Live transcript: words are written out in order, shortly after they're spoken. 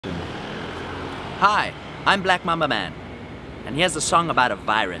Hi, I'm Black Mamba Man, and here's a song about a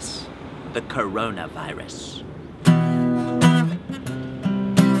virus, the coronavirus.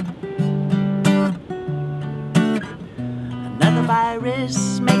 Another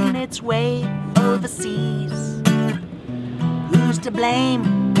virus making its way overseas. Who's to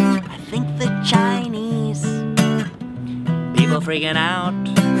blame? I think the Chinese. People freaking out,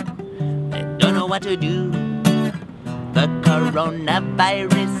 they don't know what to do. The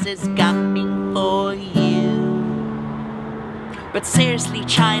coronavirus is coming for you. But seriously,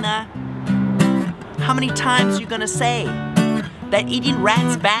 China, how many times are you gonna say that eating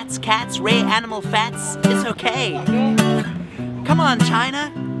rats, bats, cats, rare animal fats is okay? Come on,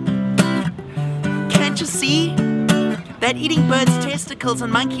 China. Can't you see that eating birds' testicles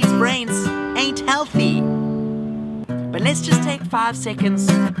and monkeys' brains ain't healthy? But let's just take 5 seconds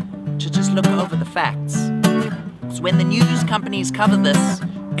to just look over the facts. So when the news companies cover this,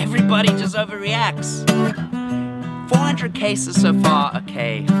 everybody just overreacts. 400 cases so far,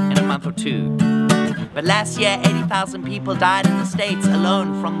 okay, in a month or two. But last year, 80,000 people died in the States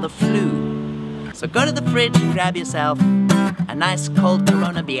alone from the flu. So go to the fridge and grab yourself a nice cold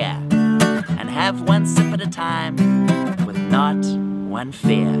Corona beer and have one sip at a time with not one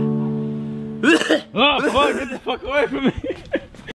fear. Oh fuck, get the fuck away from me!